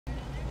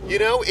You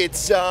know,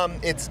 it's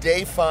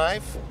day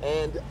 5,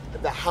 and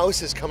the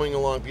house is coming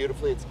along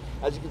beautifully. It's,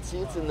 as you can see,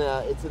 it's in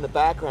the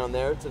background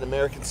there. It's an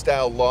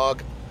American-style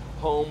log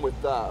home with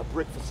a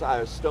brick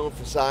facade, stone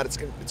facade.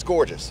 It's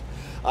gorgeous.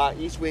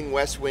 East wing,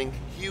 west wing,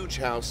 huge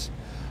house.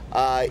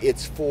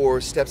 It's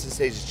for Steps and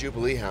Stages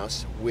Jubilee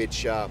House,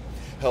 which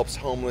helps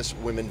homeless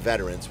women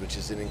veterans, which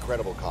is an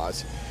incredible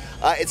cause.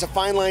 It's a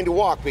fine line to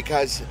walk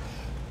because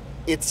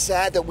it's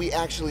sad that we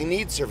actually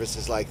need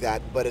services like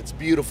that, but it's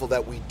beautiful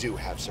that we do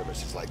have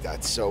services like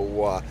that.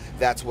 So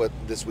that's what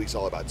this week's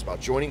all about. It's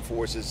about joining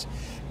forces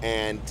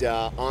and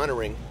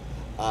honoring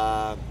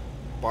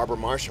Barbara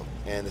Marshall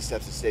and the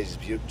Steps and Stages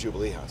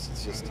Jubilee House.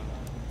 It's just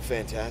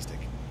fantastic.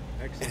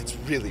 Excellent. And it's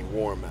really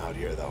warm out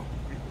here, though.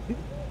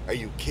 Are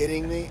you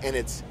kidding me? And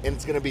it's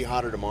going to be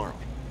hotter tomorrow.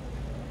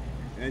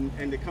 And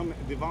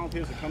the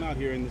volunteers to come out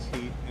here in this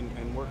heat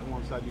and work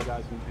alongside you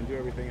guys and do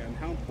everything. And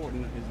how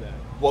important is that?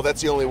 Well,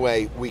 that's the only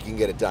way we can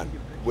get it done,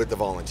 with the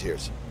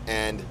volunteers.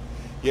 And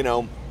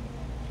when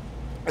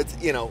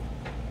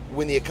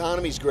the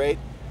economy's great,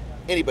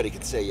 anybody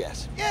can say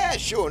yes. Yeah,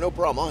 sure, no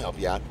problem. I'll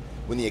help you out.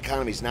 When the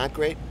economy's not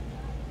great,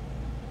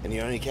 and you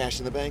don't have any cash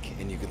in the bank,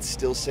 and you can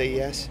still say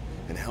yes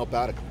and help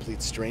out a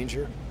complete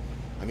stranger,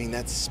 I mean,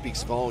 that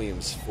speaks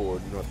volumes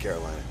for North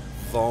Carolina.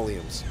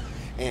 Volumes.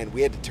 And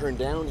we had to turn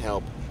down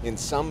help in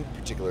some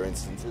particular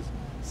instances.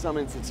 Some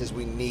instances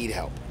we need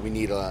help. We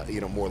need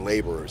more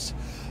laborers.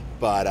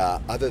 But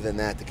other than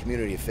that, the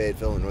community of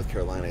Fayetteville and North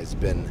Carolina has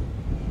been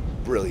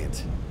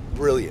brilliant.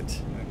 Brilliant.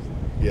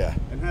 Excellent. Yeah.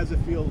 And how does it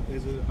feel?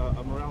 Is it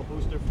a morale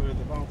booster for the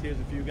volunteers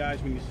and for you guys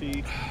when you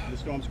see the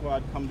Storm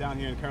Squad come down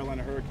here in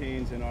Carolina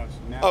Hurricanes and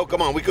Oh,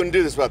 come on. We couldn't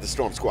do this without the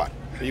Storm Squad.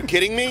 Are you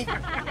kidding me?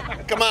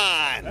 Come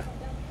on.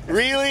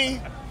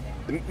 Really?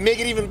 Make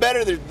it even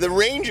better, the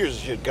Rangers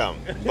should come.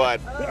 But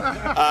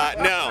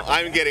no,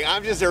 I'm kidding.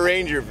 I'm just a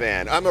Ranger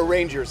fan. I'm a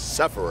Ranger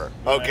sufferer,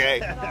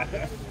 okay?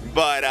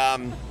 But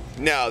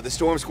no, the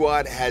Storm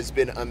Squad has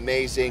been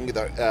amazing.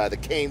 The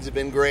Canes have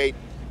been great.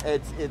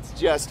 It's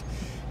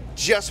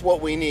just what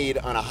we need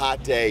on a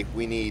hot day.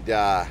 We need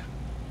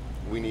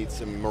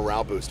some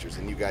morale boosters,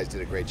 and you guys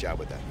did a great job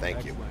with that.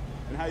 Thank you.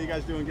 And how are you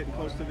guys doing getting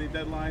close to the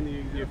deadline?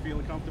 You're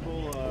feeling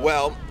comfortable?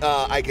 Well,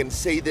 I can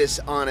say this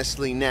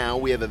honestly now.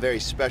 We have a very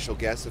special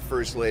guest. The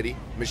First Lady,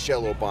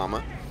 Michelle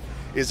Obama,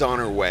 is on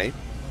her way.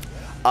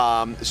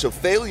 So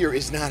failure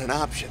is not an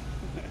option.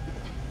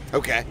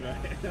 Okay.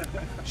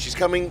 She's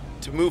coming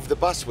to move the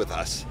bus with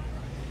us.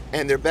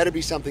 And there better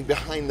be something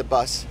behind the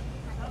bus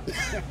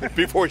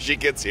before she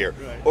gets here.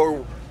 Right.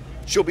 Or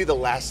she'll be the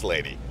last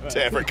lady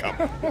to ever come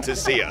to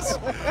see us.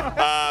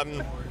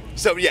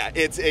 So yeah,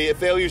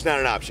 failure's not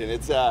an option.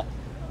 It's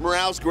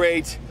morale's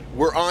great.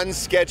 We're on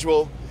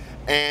schedule,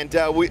 and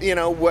with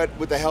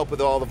the help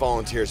of all the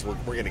volunteers, we're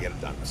gonna get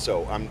it done.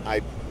 So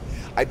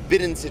I've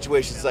been in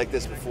situations like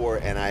this before,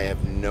 and I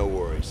have no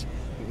worries.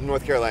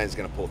 North Carolina's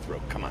gonna pull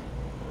through. Come on,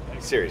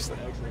 seriously.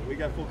 Excellent. We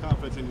got full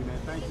confidence in you, man.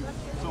 Thank you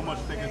so much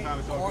for taking the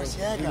time to talk to us.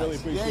 Yeah, we really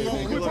appreciate it.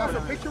 Can we talk a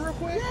picture real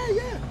quick?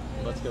 Yeah.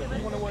 Let's go.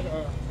 You want to what?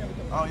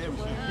 Oh yeah, we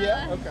should.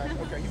 Yeah. Okay.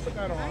 You put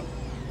that on.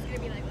 It's gonna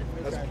be like,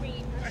 let's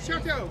Okay.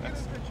 Chantel, get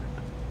this picture.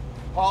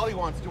 Paulie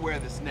wants to wear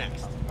this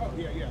next. Oh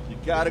yeah. You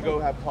gotta go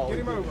have Paulie. Get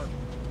him do it. over. All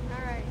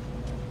right.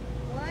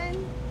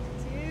 1,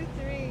 2,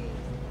 3.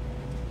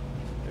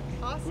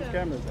 Awesome. Whose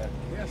camera is that?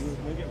 Yes.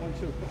 We'll get one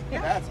too.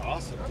 That's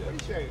awesome, I dude.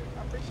 appreciate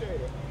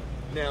it.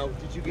 Now,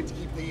 did you get to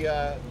keep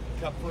the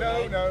cup for a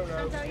night? No.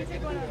 Chantel, you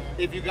take one of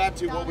If you got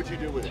to, what would you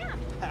do with it?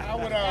 I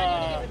would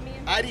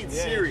I'd eat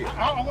cereal.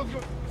 I was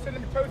gonna send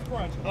him a toast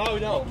crunch. Oh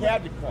no,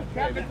 Captain Crunch.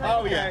 Captain Crunch.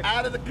 Oh yeah, Okay.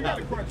 out of the cup.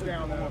 Captain Crunch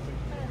down now.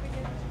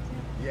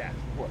 Yeah, of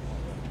course.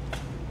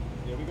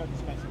 Yeah, we got to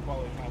spend some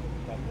quality time with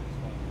the cup.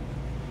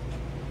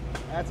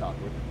 That's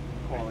awkward.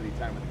 Quality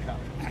time with the cup.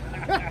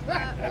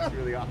 That's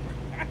really awkward.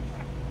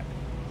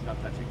 Stop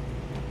touching.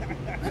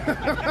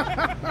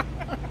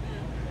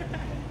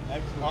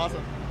 Excellent.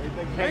 Awesome.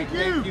 Thank you.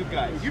 Thank you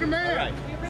guys. You the man. All right.